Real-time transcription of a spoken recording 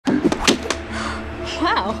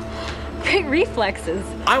Wow, great reflexes.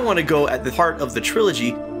 I want to go at the heart of the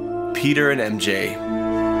trilogy, Peter and MJ.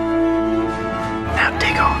 Now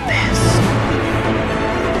dig on this.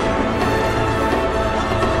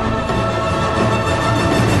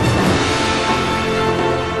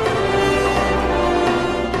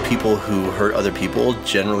 People who hurt other people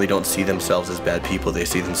generally don't see themselves as bad people. They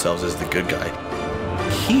see themselves as the good guy.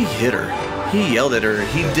 He hit her. He yelled at her.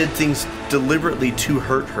 He did things deliberately to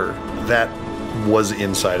hurt her. That was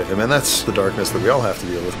inside of him, and that's the darkness that we all have to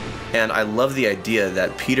deal with. And I love the idea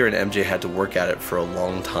that Peter and MJ had to work at it for a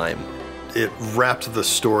long time. It wrapped the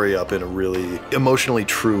story up in a really emotionally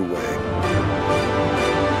true way.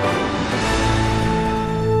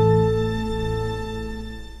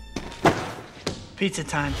 Pizza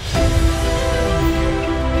time.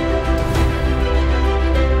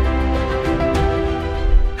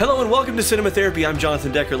 Hello and welcome to Cinema Therapy. I'm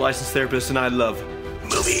Jonathan Decker, licensed therapist, and I love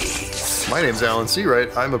movies. My name's Alan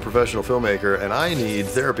Seawright. I'm a professional filmmaker, and I need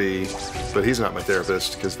therapy, but he's not my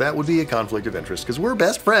therapist, because that would be a conflict of interest, because we're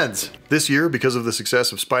best friends. This year, because of the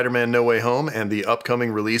success of Spider-Man No Way Home and the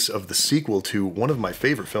upcoming release of the sequel to one of my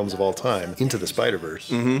favorite films of all time, Into the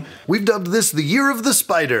Spider-Verse, we've dubbed this the Year of the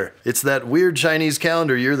Spider. It's that weird Chinese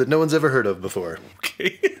calendar year that no one's ever heard of before.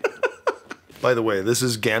 Okay. By the way, this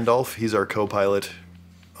is Gandalf. He's our co-pilot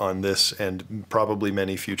on this and probably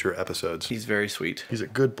many future episodes. He's very sweet. He's a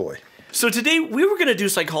good boy. So today we were going to do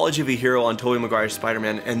Psychology of a Hero on Tobey Maguire's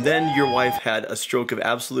Spider-Man, and then your wife had a stroke of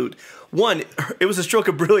absolute... One, it was a stroke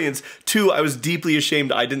of brilliance. Two, I was deeply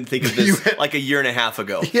ashamed I didn't think of this like a year and a half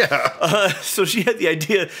ago. Yeah. So she had the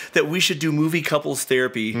idea that we should do movie couples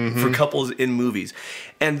therapy for couples in movies.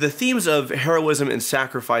 And the themes of heroism and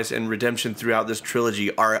sacrifice and redemption throughout this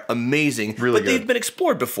trilogy are amazing, but they've been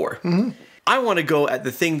explored before. I want to go at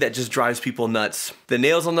the thing that just drives people nuts. The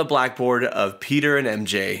nails on the blackboard of Peter and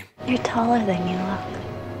MJ. You're taller than you look.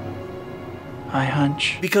 I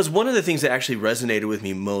hunch. Because one of the things that actually resonated with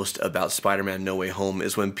me most about Spider-Man No Way Home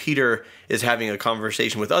is when Peter is having a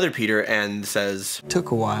conversation with other Peter and says... Took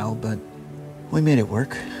a while, but we made it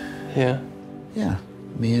work. Yeah. Yeah,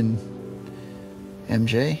 me and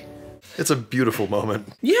MJ. It's a beautiful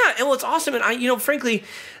moment. Yeah, and well, it's awesome. And frankly,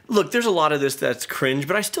 look, there's a lot of this that's cringe,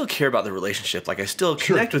 but I still care about the relationship. Like, I still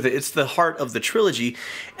connect with it. It's the heart of the trilogy.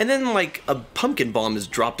 And then, like, a pumpkin bomb is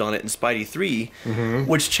dropped on it in Spidey 3,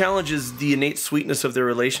 which challenges the innate sweetness of their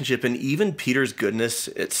relationship and even Peter's goodness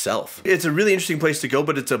itself. It's a really interesting place to go,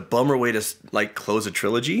 but it's a bummer way to, like, close a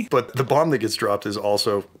trilogy. But the bomb that gets dropped is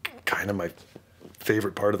also kind of my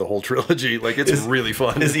favorite part of the whole trilogy. Like, it's really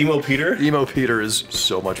fun. Is Emo Peter? Emo Peter is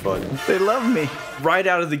so much fun. They love me. Right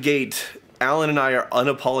out of the gate, Alan and I are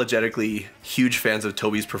unapologetically huge fans of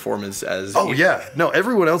Tobey's performance as... Oh, yeah. No,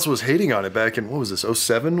 everyone else was hating on it back in, what was this,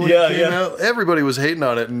 07 when it came out? Everybody was hating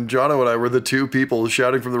on it, and Jono and I were the two people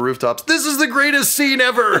shouting from the rooftops, "This is the greatest scene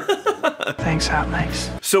ever!" Thanks, Hot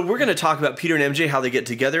Nice. So we're going to talk about Peter and MJ, how they get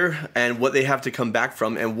together, and what they have to come back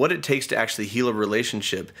from, and what it takes to actually heal a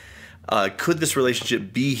relationship. Could this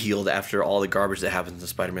relationship be healed after all the garbage that happens in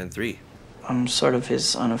Spider-Man 3? I'm sort of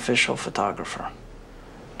his unofficial photographer.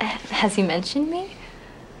 Has he mentioned me?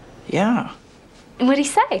 Yeah. What'd he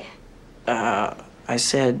say? I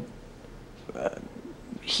said...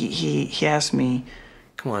 He asked me...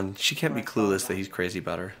 Come on, she can't be clueless that he's crazy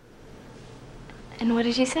about her. And what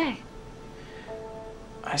did you say?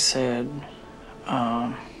 I said...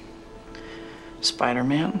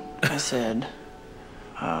 Spider-Man? I said...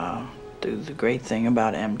 the great thing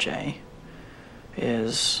about MJ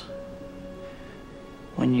is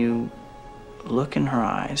when you look in her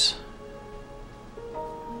eyes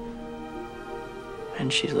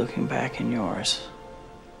and she's looking back in yours.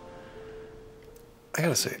 I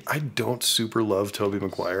gotta say, I don't super love Tobey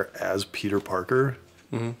Maguire as Peter Parker.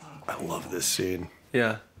 I love this scene.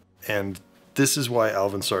 Yeah. And this is why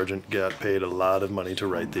Alvin Sargent got paid a lot of money to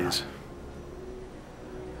write these.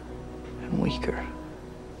 And weaker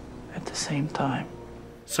at the same time.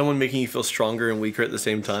 Someone making you feel stronger and weaker at the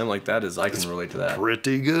same time, like that is, I can relate to that.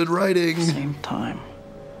 Pretty good writing. At the same time,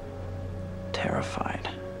 terrified.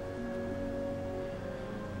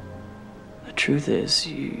 The truth is,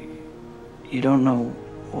 you don't know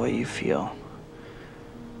what you feel,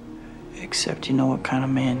 except you know what kind of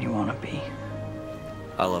man you want to be.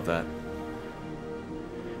 I love that.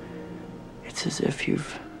 It's as if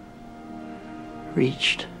you've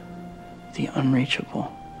reached the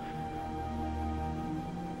unreachable,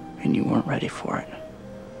 and you weren't ready for it.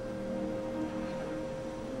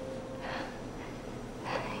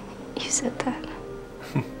 You said that.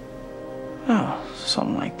 Oh,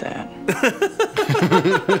 something like that.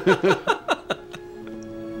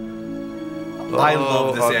 I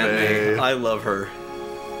love this Aunt Aunt May. May. I love her.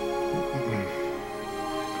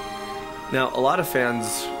 Now, a lot of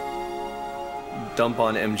fans dump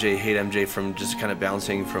on MJ, hate MJ from just kind of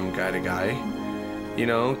bouncing from guy to guy, you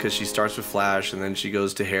know, because she starts with Flash, and then she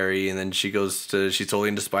goes to Harry, and then she's totally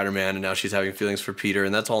into Spider-Man, and now she's having feelings for Peter,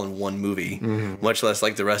 and that's all in one movie, much less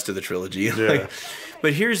like the rest of the trilogy. Yeah.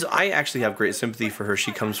 But I actually have great sympathy for her.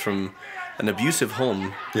 She comes from an abusive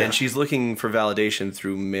home, and she's looking for validation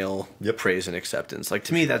through male praise and acceptance. Like,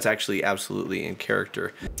 to me, that's actually absolutely in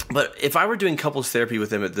character. But if I were doing couples therapy with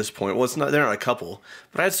them at this point, well, they're not a couple,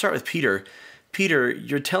 but I'd start with Peter. Peter,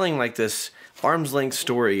 you're telling like this arm's length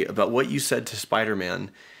story about what you said to Spider-Man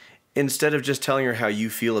instead of just telling her how you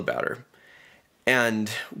feel about her. And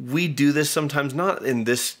we do this sometimes, not in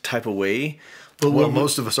this type of way. But well,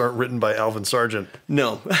 most of us aren't written by Alvin Sargent.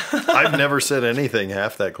 No. I've never said anything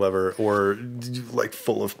half that clever or like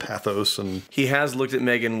full of pathos. And he has looked at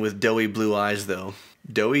Megan with doughy blue eyes, though.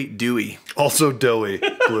 Dewy. Also doughy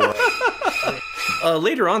blue eyes.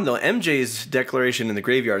 Later on, though, MJ's declaration in the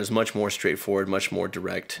graveyard is much more straightforward, much more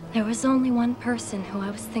direct. There was only one person who I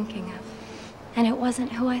was thinking of, and it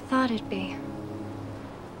wasn't who I thought it'd be.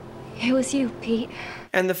 It was you, Pete.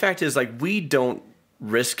 And the fact is, like, we don't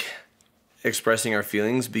risk expressing our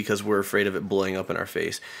feelings because we're afraid of it blowing up in our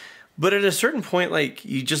face. But at a certain point, like,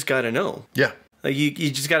 you just gotta know. Yeah. Like, you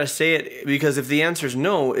just gotta say it, because if the answer's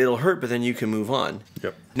no, it'll hurt, but then you can move on.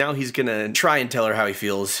 Yep. Now he's gonna try and tell her how he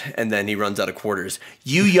feels, and then he runs out of quarters.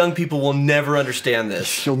 You young people will never understand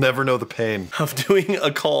this. You'll never know the pain of doing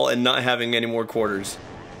a call and not having any more quarters.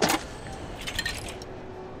 I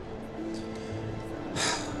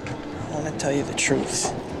want to tell you the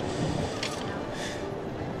truth.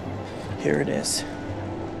 Here it is.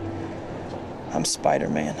 I'm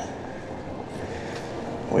Spider-Man.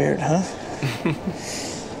 Weird, huh?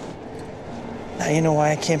 Now you know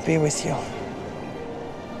why I can't be with you.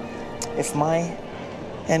 If my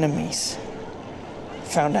enemies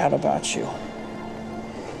found out about you,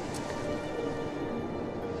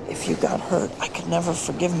 if you got hurt, I could never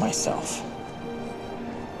forgive myself.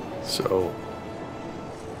 So...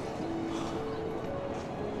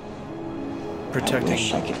 protecting. I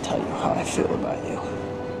wish I could tell you how I feel about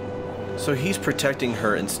you. So he's protecting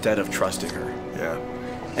her instead of trusting her. Yeah.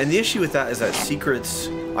 And the issue with that is that secrets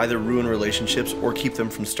either ruin relationships or keep them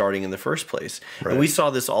from starting in the first place. Right. And we saw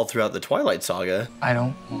this all throughout the Twilight Saga. I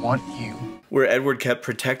don't want you. Where Edward kept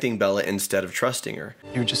protecting Bella instead of trusting her.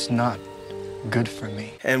 You're just not good for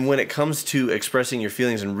me. And when it comes to expressing your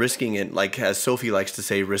feelings and risking it, like as Sophie likes to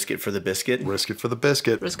say, risk it for the biscuit. Risk it for the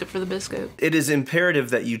biscuit. Risk it for the biscuit. It is imperative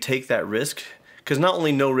that you take that risk, because not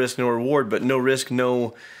only no risk, no reward, but no risk,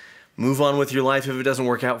 no move on with your life if it doesn't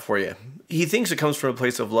work out for you. He thinks it comes from a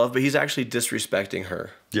place of love, but he's actually disrespecting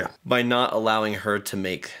her. Yeah. By not allowing her to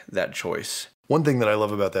make that choice. One thing that I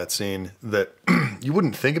love about that scene that you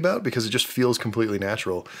wouldn't think about because it just feels completely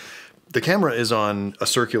natural. The camera is on a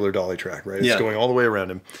circular dolly track, right? It's going all the way around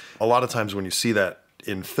him. A lot of times when you see that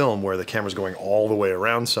in film where the camera's going all the way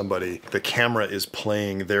around somebody, the camera is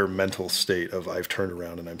playing their mental state of I've turned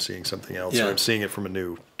around and I'm seeing something else, or I'm seeing it from a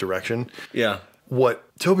new direction. Yeah. What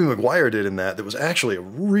Tobey Maguire did in that was actually a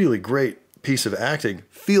really great piece of acting,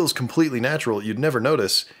 feels completely natural, you'd never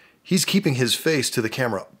notice. He's keeping his face to the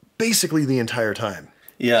camera basically the entire time.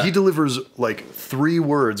 Yeah. He delivers like 3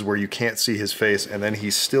 words where you can't see his face, and then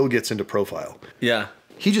he still gets into profile. Yeah.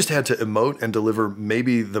 He just had to emote and deliver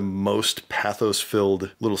maybe the most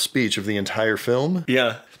pathos-filled little speech of the entire film.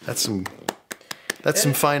 Yeah. That's some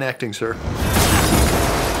fine acting, sir.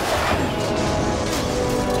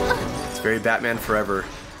 It's very Batman Forever.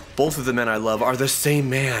 Both of the men I love are the same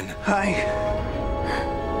man. Hi.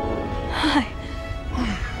 Hi.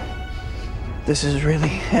 This is really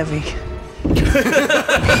heavy.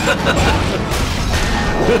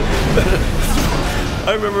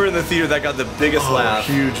 I remember in the theater that got the biggest laugh.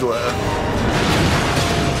 Huge laugh.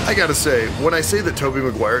 I gotta say, when I say that Tobey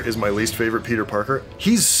Maguire is my least favorite Peter Parker,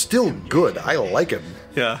 he's still good. I like him.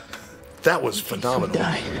 Yeah. That was phenomenal.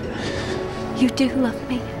 You do love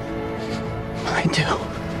me. I do.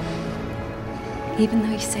 Even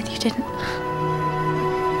though you said you didn't.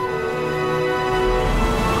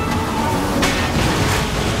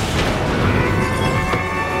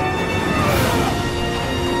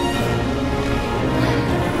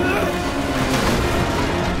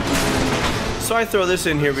 So I throw this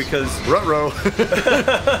in here because... Ruh-roh.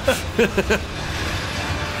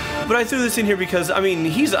 But I threw this in here because, I mean,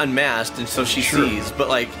 he's unmasked and so she sees, but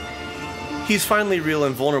like, he's finally real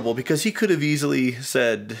and vulnerable because he could have easily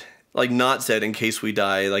said, like not said in case we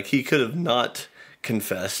die, like he could have not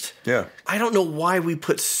confessed. Yeah. I don't know why we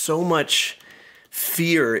put so much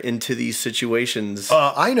fear into these situations.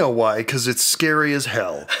 I know why, because it's scary as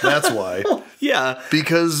hell. That's why. Yeah.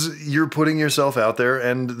 Because you're putting yourself out there,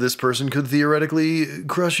 and this person could theoretically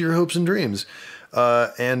crush your hopes and dreams.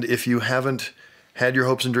 And if you haven't had your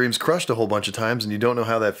hopes and dreams crushed a whole bunch of times and you don't know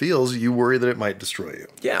how that feels, you worry that it might destroy you.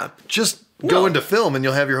 Yeah. Just go into film and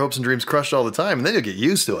you'll have your hopes and dreams crushed all the time, and then you'll get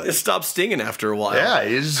used to it. It stops stinging after a while. Yeah,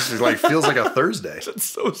 it just like feels like a Thursday. It's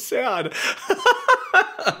so sad.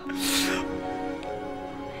 I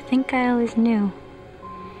think I always knew.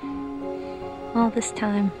 All this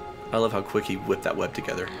time. I love how quick he whipped that web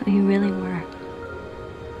together. Who you really were.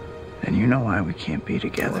 And you know why we can't be I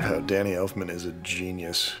together. love how Danny Elfman is a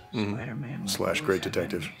genius Spider-Man / great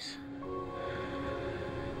detective.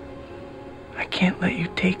 I can't let you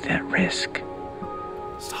take that risk.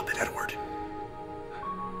 Stop it, Edward.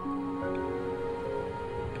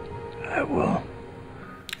 I will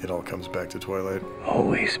It all comes back to Twilight.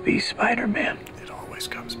 always be Spider-Man. It always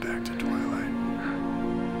comes back to Twilight.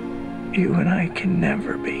 You and I can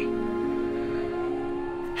never be.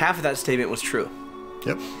 Half of that statement was true.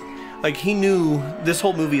 Yep. Like, he knew this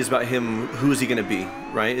whole movie is about him. Who is he going to be,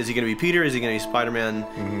 right? Is he going to be Peter? Is he going to be Spider-Man?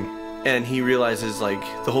 And he realizes, like,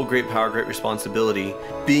 the whole great power, great responsibility.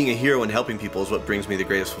 Being a hero and helping people is what brings me the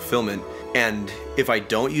greatest fulfillment. And if I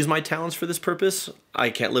don't use my talents for this purpose, I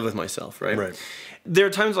can't live with myself, right? Right. There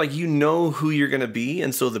are times, like, you know who you're going to be,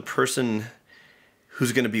 and so the person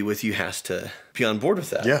who's going to be with you has to be on board with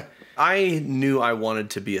that. Yeah. I knew I wanted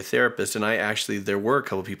to be a therapist, and there were a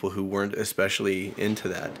couple people who weren't especially into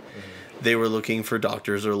that. They were looking for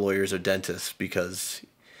doctors or lawyers or dentists because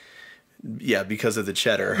of the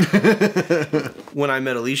cheddar. When I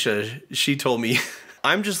met Alicia, she told me,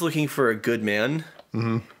 I'm just looking for a good man.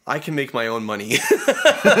 I can make my own money.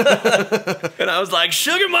 And I was like,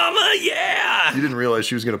 sugar mama, yeah! You didn't realize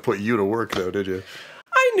she was going to put you to work, though, did you?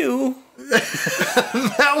 I knew.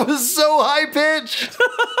 That was so high-pitched!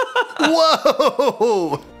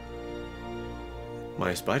 Whoa!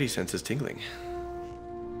 My spidey sense is tingling.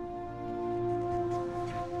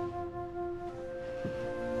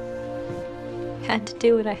 Had to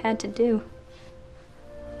do what I had to do.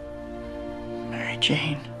 Mary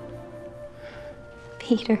Jane.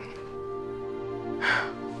 Peter.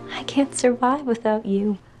 I can't survive without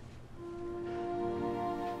you.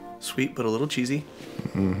 Sweet, but a little cheesy.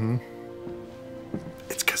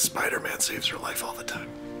 It's because Spider-Man saves her life all the time.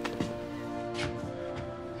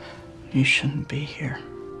 You shouldn't be here.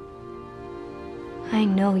 I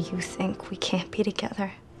know you think we can't be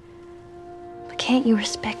together. But can't you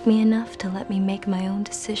respect me enough to let me make my own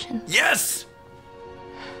decision? Yes!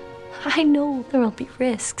 I know there'll be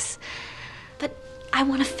risks, but I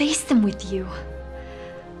want to face them with you.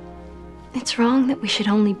 It's wrong that we should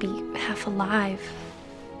only be half alive,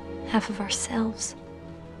 half of ourselves.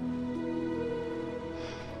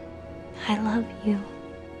 I love you.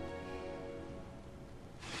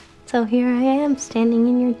 So here I am, standing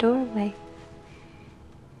in your doorway.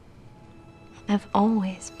 I've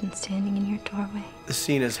always been standing in your doorway. The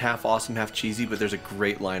scene is half awesome, half cheesy, but there's a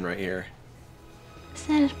great line right here.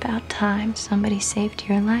 Isn't it about time somebody saved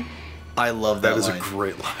your life? I love that That is line. a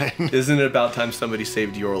great line. Isn't it about time somebody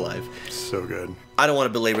saved your life? So good. I don't want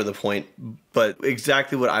to belabor the point, but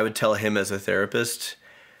exactly what I would tell him as a therapist: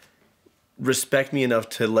 respect me enough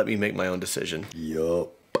to let me make my own decision.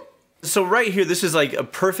 Yup. So right here, this is like a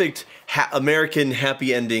perfect American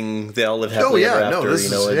happy ending. They all live happily ever after. No,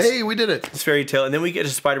 this is, hey, we did it. It's fairy tale. And then we get to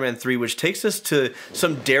Spider-Man 3, which takes us to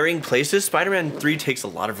some daring places. Spider-Man 3 takes a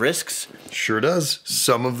lot of risks. Sure does.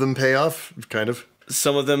 Some of them pay off, kind of.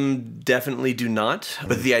 Some of them definitely do not.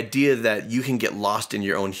 But the idea that you can get lost in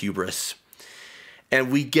your own hubris.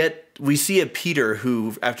 And we see a Peter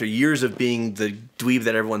who, after years of being the dweeb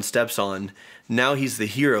that everyone steps on, now he's the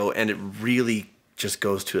hero, and it really just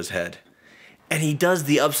goes to his head. And he does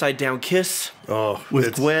the upside down kiss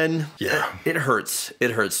with Gwen. Yeah. It hurts.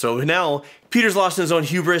 It hurts. So now Peter's lost in his own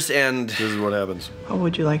hubris, and This is what happens. Oh,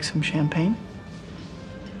 would you like some champagne?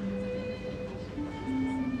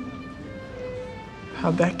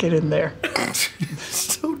 How'd that get in there?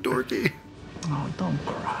 So dorky. Oh, don't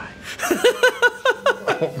cry.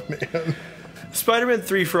 Oh, man. Spider-Man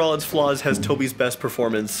 3, for all its flaws, has Tobey's best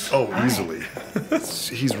performance. Oh, easily.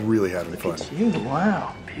 He's really having fun. You,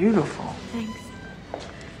 wow, beautiful. Thanks.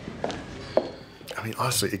 I mean,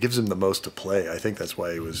 honestly, it gives him the most to play. I think that's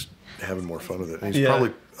why he was having more fun with it. And he's Yeah.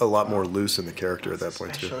 probably a lot more loose in the character at that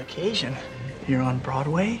point, Special too. occasion. You're on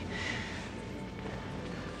Broadway?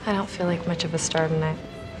 I don't feel like much of a star tonight.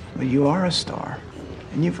 Well, you are a star,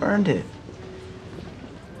 and you've earned it.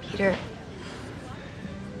 Peter,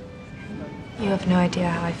 you have no idea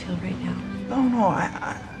how I feel right now. No,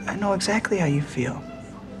 I know exactly how you feel.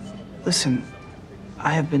 Listen,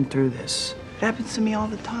 I have been through this. It happens to me all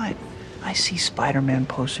the time. I see Spider-Man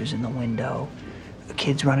posters in the window.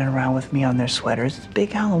 Kids running around with me on their sweaters. It's a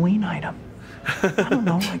big Halloween item. I don't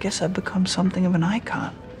know. I guess I've become something of an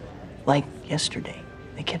icon. Like yesterday,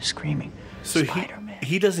 they kept screaming, So Spider-Man.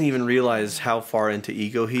 he doesn't even realize how far into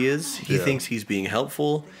ego he is. He thinks he's being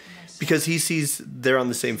helpful because he sees they're on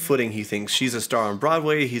the same footing. He thinks she's a star on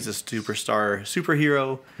Broadway. He's a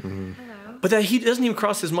superhero. But that he doesn't even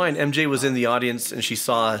cross his mind. MJ was in the audience and she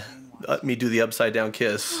saw me do the upside down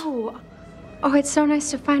kiss. Oh, it's so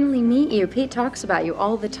nice to finally meet you. Pete talks about you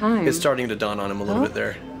all the time. It's starting to dawn on him a little bit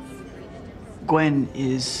there. Gwen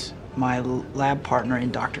is my lab partner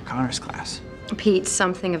in Dr. Connor's class. Pete's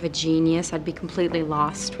something of a genius. I'd be completely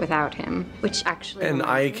lost without him, which actually... And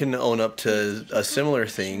I can own up to a similar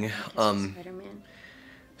thing.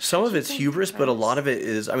 Some of it's hubris, but a lot of it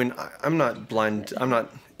is... I mean, I'm not blind. I'm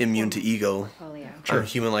not immune to ego. I'm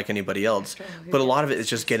human like anybody else. But a lot of it is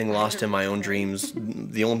just getting lost in my own dreams,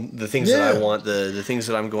 the things that I want, the things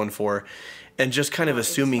that I'm going for, and just kind of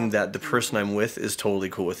assuming that the person I'm with is totally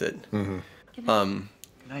cool with it.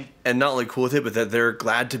 And not only cool with it, but that they're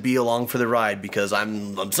glad to be along for the ride because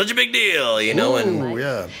I'm such a big deal, you know?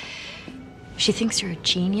 Ooh, She thinks you're a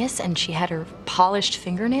genius and she had her polished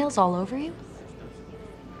fingernails all over you?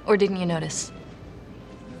 Or didn't you notice?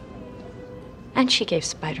 And she gave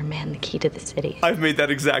Spider-Man the key to the city. I've made that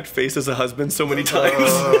exact face as a husband so many times.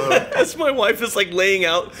 As my wife is like laying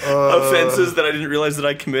out offenses that I didn't realize that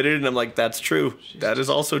I committed, and I'm like, that's true. That is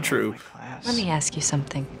also true. Let me ask you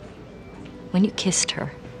something. When you kissed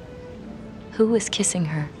her, who was kissing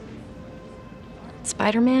her?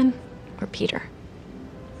 Spider-Man or Peter?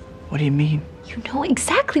 What do you mean? You know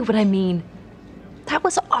exactly what I mean. That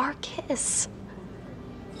was our kiss.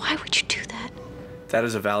 Why would you do that? That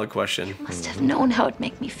is a valid question. You must have known how it'd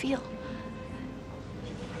make me feel.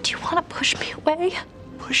 Do you want to push me away?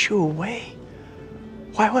 Push you away?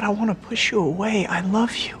 Why would I want to push you away? I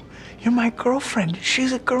love you. You're my girlfriend.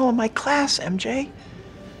 She's a girl in my class, MJ.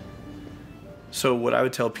 So what I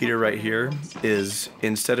would tell Peter right here is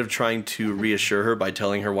instead of trying to reassure her by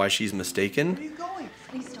telling her why she's mistaken,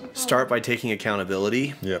 start by taking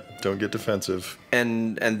accountability. Yep, don't get defensive.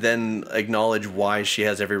 And then acknowledge why she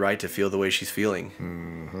has every right to feel the way she's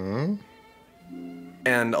feeling.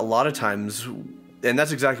 And a lot of times, and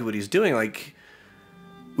that's exactly what he's doing, like,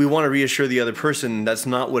 we want to reassure the other person, that's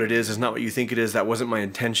not what it is, it's not what you think it is, that wasn't my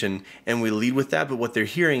intention, and we lead with that, but what they're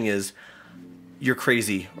hearing is, you're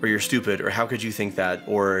crazy, or you're stupid, or how could you think that,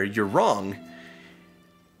 or you're wrong.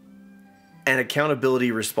 And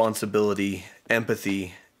accountability, responsibility,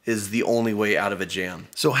 empathy is the only way out of a jam.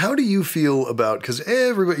 So how do you feel about, because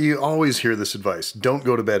everybody, you always hear this advice, don't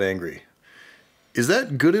go to bed angry. Is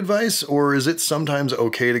that good advice, or is it sometimes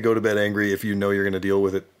okay to go to bed angry if you know you're going to deal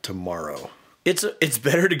with it tomorrow? It's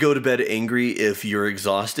better to go to bed angry if you're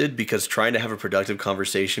exhausted, because trying to have a productive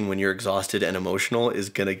conversation when you're exhausted and emotional is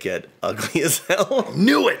going to get ugly as hell.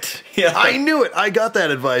 Knew it! Yeah. I knew it! I got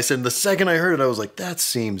that advice, and the second I heard it, I was like, that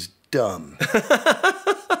seems dumb.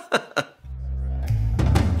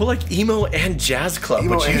 Well, like emo and jazz club,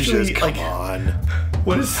 Emo which and usually, jazz, like, come on.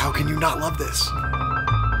 what is... How can you not love this?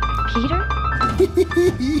 Peter?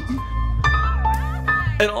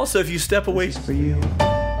 And also, if you step away... For you.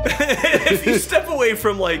 if you step away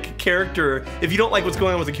from, like, character, if you don't like what's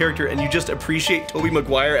going on with the character and you just appreciate Tobey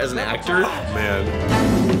Maguire as an actor... Oh, man.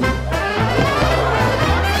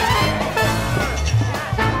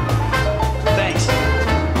 Thanks.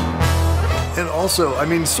 And also, I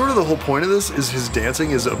mean, sort of the whole point of this is his dancing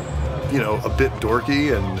is a bit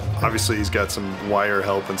dorky, and obviously he's got some wire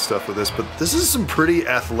help and stuff with this, but this is some pretty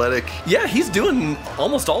athletic... Yeah, he's doing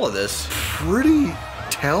almost all of this. Pretty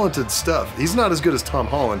talented stuff. He's not as good as Tom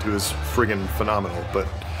Holland, who is friggin' phenomenal, but...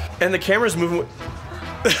 And the camera's moving...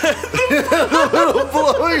 blowing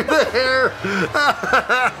the hair!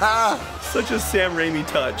 Such a Sam Raimi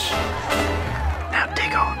touch. Now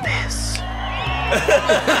dig on this.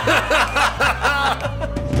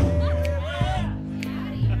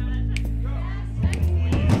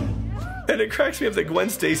 And it cracks me up that Gwen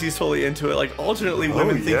Stacy's totally into it. Like, alternately,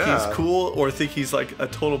 women think he's cool or think he's, like, a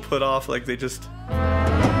total put-off. Like, they just...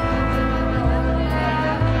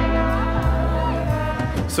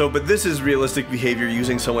 So, but this is realistic behavior,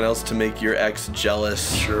 using someone else to make your ex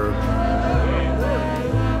jealous. Sure.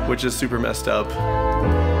 Which is super messed up.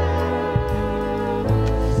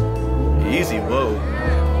 Easy, whoa.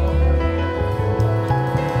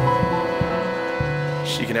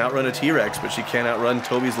 She can outrun a T-Rex, but she can't outrun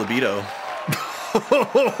Toby's libido.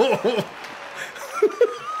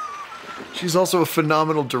 She's also a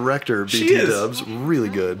phenomenal director, She BT is. Dubs. Really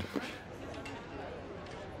good.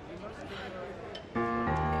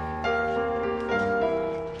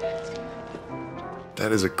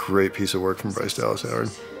 That is a great piece of work from Bryce Dallas Howard.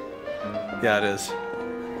 Yeah, it is.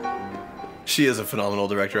 She is a phenomenal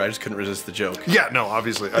director. I just couldn't resist the joke. Yeah, no,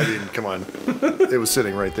 obviously. I mean, come on. It was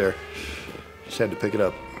sitting right there. Just had to pick it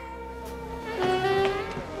up.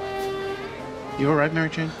 You all right, Mary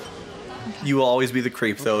Jane? You will always be the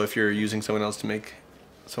creep, though, if you're using someone else to make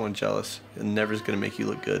someone jealous. It never is going to make you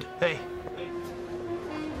look good. Hey.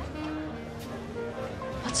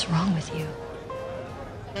 What's wrong with you?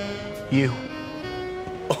 You.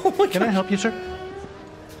 Oh my God. Can I help you, sir?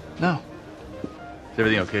 No. Is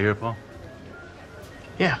everything okay here, Paul?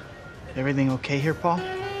 Yeah. Everything okay here, Paul?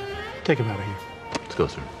 Take him out of here. Let's go,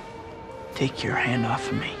 sir. Take your hand off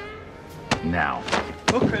of me. Now.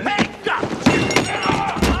 Okay.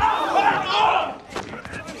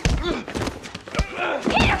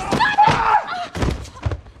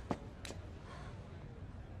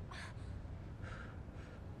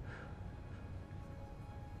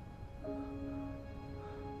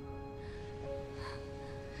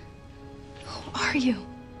 Who are you?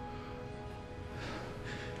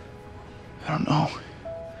 I don't know.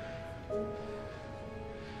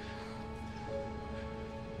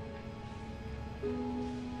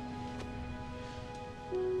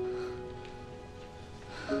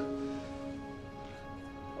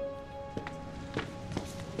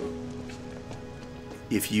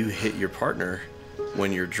 If you hit your partner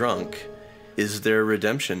when you're drunk, is there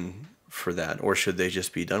redemption for that? Or should they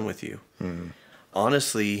just be done with you?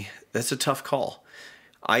 Honestly, that's a tough call.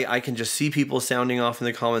 I can just see people sounding off in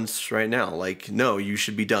the comments right now. Like, no, you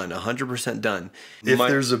should be done, 100% done. If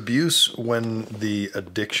there's abuse when the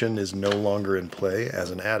addiction is no longer in play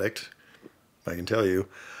as an addict, I can tell you,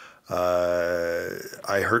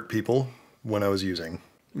 I hurt people when I was using.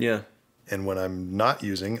 Yeah. And when I'm not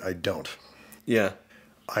using, I don't. Yeah.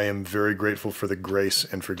 I am very grateful for the grace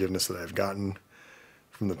and forgiveness that I've gotten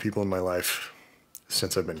from the people in my life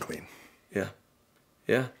since I've been clean. Yeah.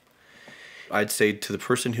 Yeah. I'd say to the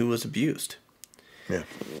person who was abused, yeah,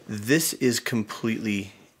 this is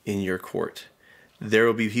completely in your court. There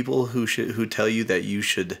will be people who tell you that you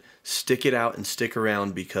should stick it out and stick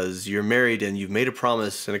around because you're married and you've made a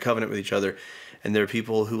promise and a covenant with each other. And there are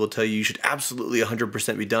people who will tell you should absolutely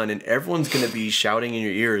 100% be done. And everyone's going to be shouting in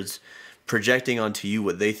your ears, projecting onto you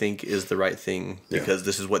what they think is the right thing because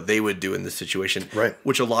this is what they would do in this situation. Right.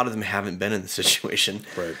 Which a lot of them haven't been in the situation.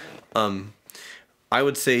 Right. I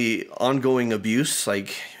would say ongoing abuse,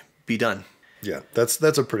 like, be done. Yeah, that's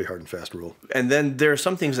a pretty hard and fast rule. And then there are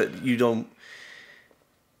some things that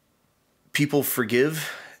people forgive,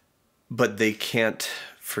 but they can't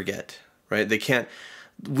forget, right?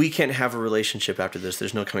 We can't have a relationship after this.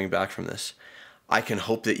 There's no coming back from this. I can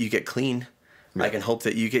hope that you get clean. Yeah. I can hope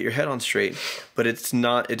that you get your head on straight, but it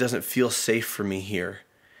doesn't feel safe for me here.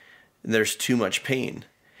 There's too much pain.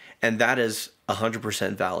 And that is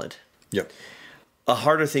 100% valid. Yep. A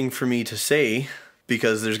harder thing for me to say,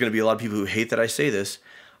 because there's going to be a lot of people who hate that I say this,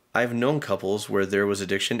 I've known couples where there was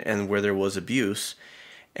addiction and where there was abuse,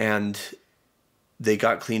 and they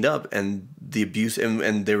got cleaned up, and the abuse,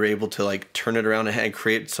 and they were able to like turn it around and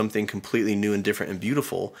create something completely new and different and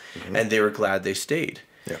beautiful, and they were glad they stayed.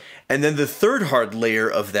 Yeah. And then the third hard layer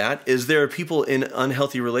of that is there are people in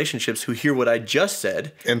unhealthy relationships who hear what I just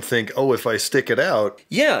said and think, oh, if I stick it out,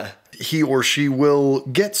 yeah, he or she will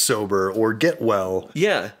get sober or get well.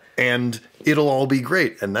 Yeah. And it'll all be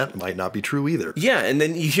great. And that might not be true either. Yeah. And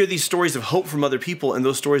then you hear these stories of hope from other people, and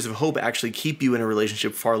those stories of hope actually keep you in a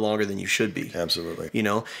relationship far longer than you should be. Absolutely. You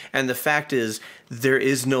know? And the fact is, there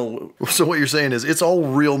is no... So what you're saying is it's all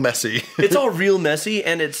real messy. It's all real messy,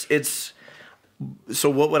 and it's... So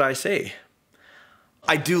what would I say?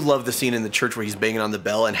 I do love the scene in the church where he's banging on the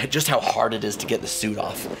bell and just how hard it is to get the suit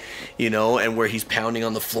off, you know, and where he's pounding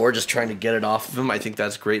on the floor just trying to get it off of him. I think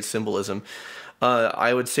that's great symbolism.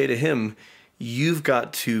 I would say to him, you've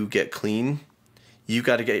got to get clean. You've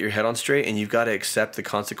got to get your head on straight, and you've got to accept the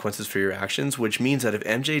consequences for your actions, which means that if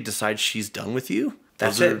MJ decides she's done with you,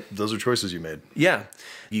 that's it. Those are choices you made. Yeah.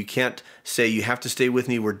 You can't say you have to stay with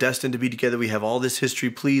me. We're destined to be together. We have all this history.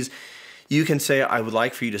 Please. You can say, I would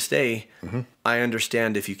like for you to stay. I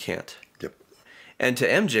understand if you can't. Yep. And to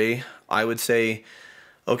MJ, I would say,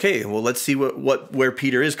 okay, well, let's see where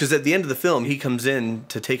Peter is. Because at the end of the film, he comes in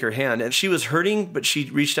to take her hand. And she was hurting, but she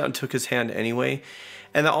reached out and took his hand anyway.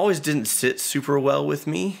 And that always didn't sit super well with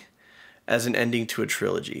me as an ending to a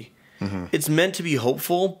trilogy. It's meant to be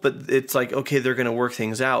hopeful, but it's like, okay, they're going to work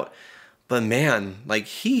things out. But man, like,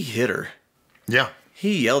 he hit her. Yeah.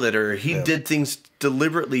 He yelled at her. He did things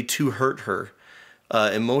deliberately to hurt her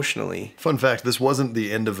emotionally. Fun fact, this wasn't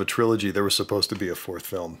the end of a trilogy. There was supposed to be a fourth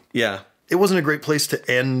film. Yeah. It wasn't a great place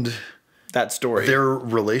to end that story. Their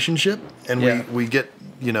relationship, and we get,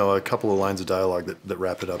 you know, a couple of lines of dialogue that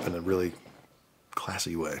wrap it up in a really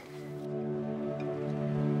classy way.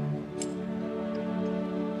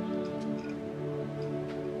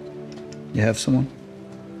 You have someone?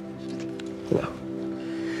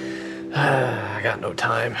 I got no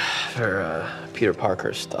time for Peter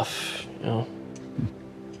Parker stuff, you know?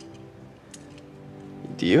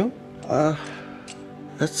 Do you?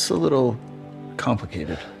 That's a little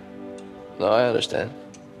complicated. No, I understand.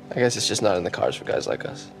 I guess it's just not in the cards for guys like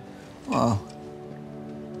us. Well,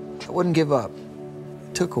 I wouldn't give up.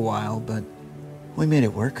 It took a while, but we made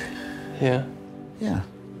it work. Yeah? Yeah,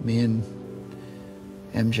 me and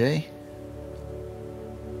MJ.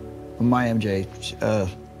 Well, my MJ,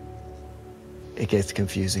 it gets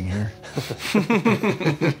confusing here.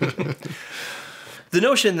 The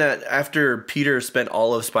notion that after Peter spent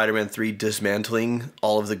all of Spider-Man 3 dismantling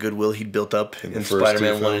all of the goodwill he'd built up in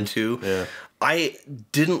Spider-Man 1 and 2, I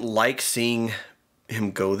didn't like seeing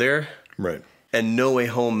him go there. Right. And No Way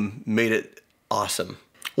Home made it awesome.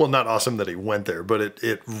 Well, not awesome that he went there, but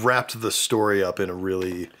it wrapped the story up in a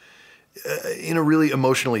really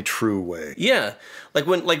emotionally true way. Yeah, like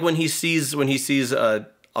when he sees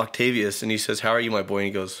Octavius and he says, "How are you, my boy?" and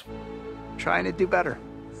he goes, Trying to do better.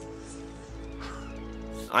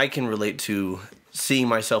 I can relate to seeing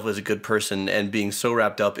myself as a good person and being so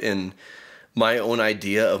wrapped up in my own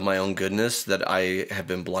idea of my own goodness that I have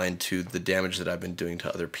been blind to the damage that I've been doing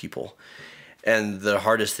to other people. And the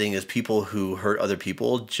hardest thing is people who hurt other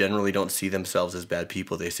people generally don't see themselves as bad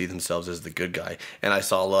people. They see themselves as the good guy. And I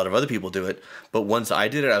saw a lot of other people do it. But once I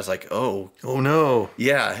did it, I was like, oh no.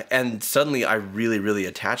 Yeah. And suddenly I really, really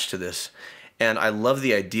attached to this. And I love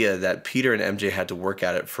the idea that Peter and MJ had to work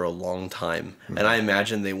at it for a long time. And I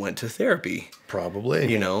imagine they went to therapy.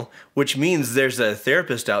 Probably. You know, which means there's a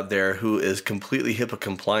therapist out there who is completely HIPAA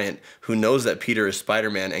compliant, who knows that Peter is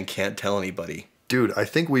Spider-Man and can't tell anybody. Dude, I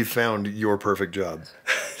think we've found your perfect job.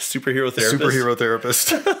 Superhero therapist? Superhero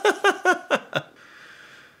therapist.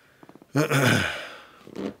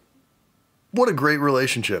 What a great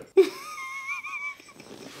relationship.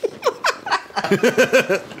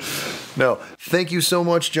 No, thank you so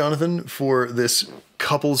much, Jonathan, for this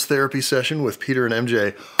couples therapy session with Peter and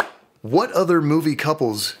MJ. What other movie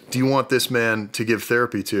couples do you want this man to give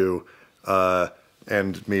therapy to,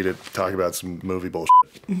 and me to talk about some movie bullshit?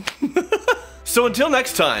 So until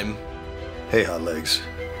next time. Hey, hot legs.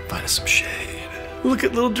 Find us some shade. Look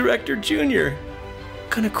at little Director Jr.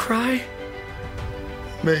 Gonna cry?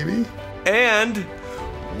 Maybe. And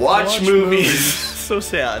watch movies. So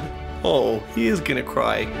sad. Oh, he is gonna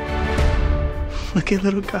cry. Look at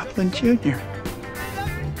little Goblin Jr.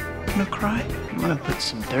 Gonna cry? I'm gonna put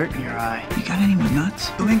some dirt in your eye. You got any more nuts?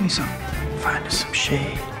 Go make me some. Find us some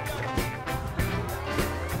shade.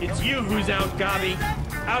 It's you who's out, Gobby.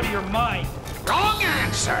 Out of your mind. Wrong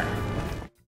answer.